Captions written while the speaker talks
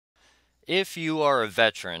If you are a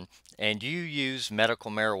veteran and you use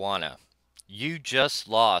medical marijuana, you just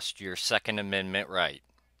lost your Second Amendment right.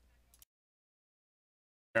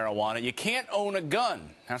 Marijuana. You can't own a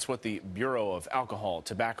gun. That's what the Bureau of Alcohol,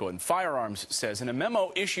 Tobacco, and Firearms says in a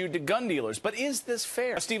memo issued to gun dealers. But is this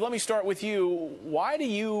fair? Steve, let me start with you. Why do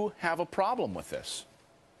you have a problem with this?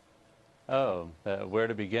 Where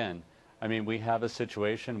to begin? I mean, we have a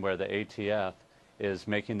situation where the ATF is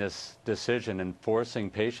making this decision and forcing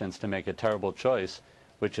patients to make a terrible choice,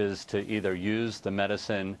 which is to either use the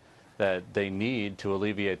medicine that they need to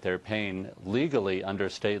alleviate their pain legally under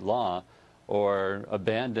state law, or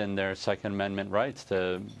abandon their Second Amendment rights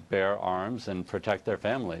to bear arms and protect their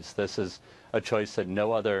families. This is a choice that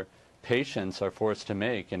no other patients are forced to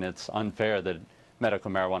make, and it's unfair that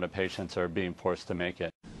medical marijuana patients are being forced to make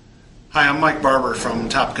it. Hi, I'm Mike Barber from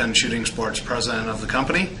Top Gun Shooting Sports, president of the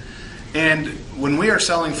company. And when we are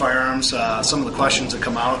selling firearms, some of the questions that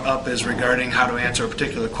come up is regarding how to answer a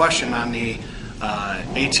particular question on the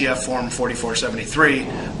ATF Form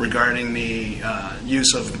 4473 regarding the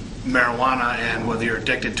use of marijuana and whether you're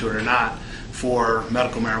addicted to it or not for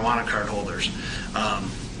medical marijuana card holders.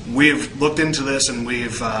 We've looked into this and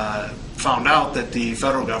we've found out that the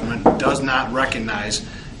federal government does not recognize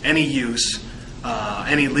any use,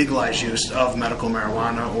 any legalized use of medical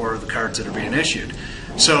marijuana or the cards that are being issued.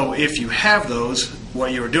 So if you have those,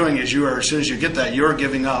 what you are doing is as soon as you get that, you're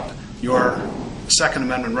giving up your Second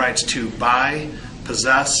Amendment rights to buy,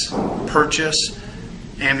 possess, purchase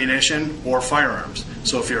ammunition or firearms.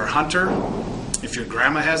 So if you're a hunter, if your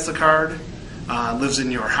grandma has the card, lives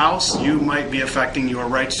in your house, you might be affecting your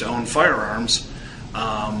rights to own firearms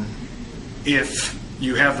if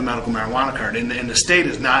you have the medical marijuana card. And the state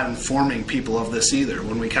is not informing people of this either.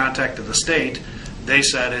 When we contacted the state, they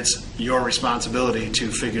said it's your responsibility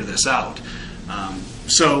to figure this out.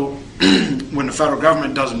 So when the federal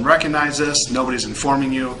government doesn't recognize this, nobody's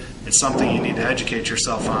informing you, it's something you need to educate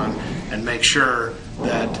yourself on and make sure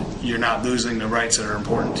that you're not losing the rights that are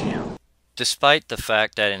important to you. Despite the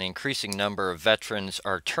fact that an increasing number of veterans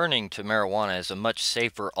are turning to marijuana as a much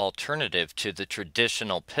safer alternative to the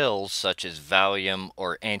traditional pills such as Valium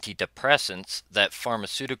or antidepressants that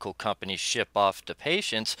pharmaceutical companies ship off to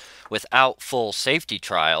patients without full safety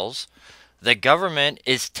trials, the government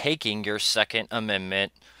is taking your Second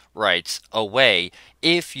Amendment rights away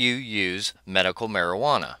if you use medical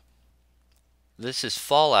marijuana. This is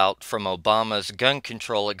fallout from Obama's gun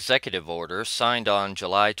control executive order signed on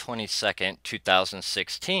July 22,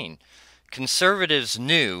 2016. Conservatives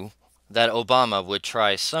knew that Obama would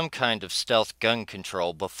try some kind of stealth gun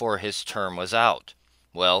control before his term was out.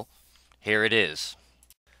 Well, here it is.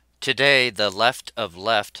 Today, the left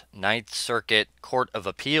Ninth Circuit Court of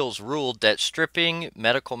Appeals ruled that stripping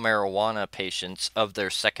medical marijuana patients of their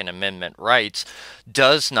Second Amendment rights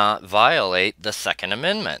does not violate the Second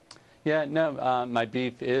Amendment. Yeah, no, my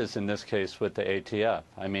beef is in this case with the ATF.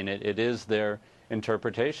 I mean, it is their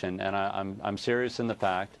interpretation, and I'm serious in the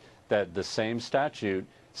fact that the same statute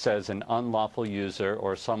says an unlawful user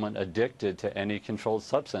or someone addicted to any controlled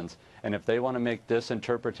substance. And if they want to make this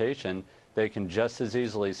interpretation, they can just as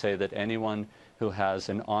easily say that anyone who has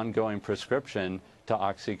an ongoing prescription to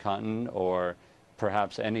OxyContin or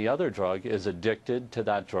perhaps any other drug is addicted to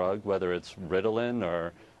that drug, whether it's Ritalin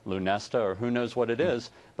or Lunesta or who knows what it is,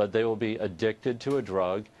 but they will be addicted to a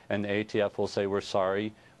drug, and the ATF will say, we're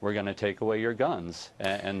sorry, we're going to take away your guns.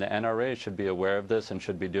 And the NRA should be aware of this and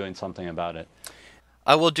should be doing something about it.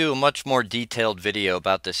 I will do a much more detailed video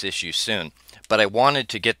about this issue soon, but I wanted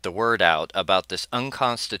to get the word out about this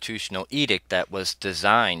unconstitutional edict that was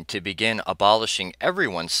designed to begin abolishing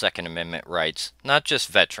everyone's Second Amendment rights, not just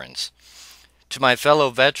veterans. To my fellow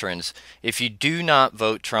veterans, if you do not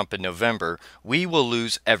vote Trump in November, we will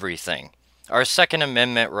lose everything. Our Second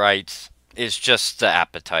Amendment rights is just the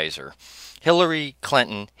appetizer. Hillary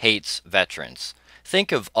Clinton hates veterans.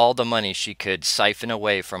 Think of all the money she could siphon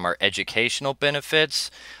away from our educational benefits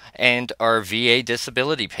and our VA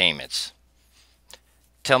disability payments.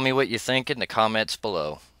 Tell me what you think in the comments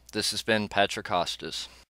below. This has been Patrick Hostas.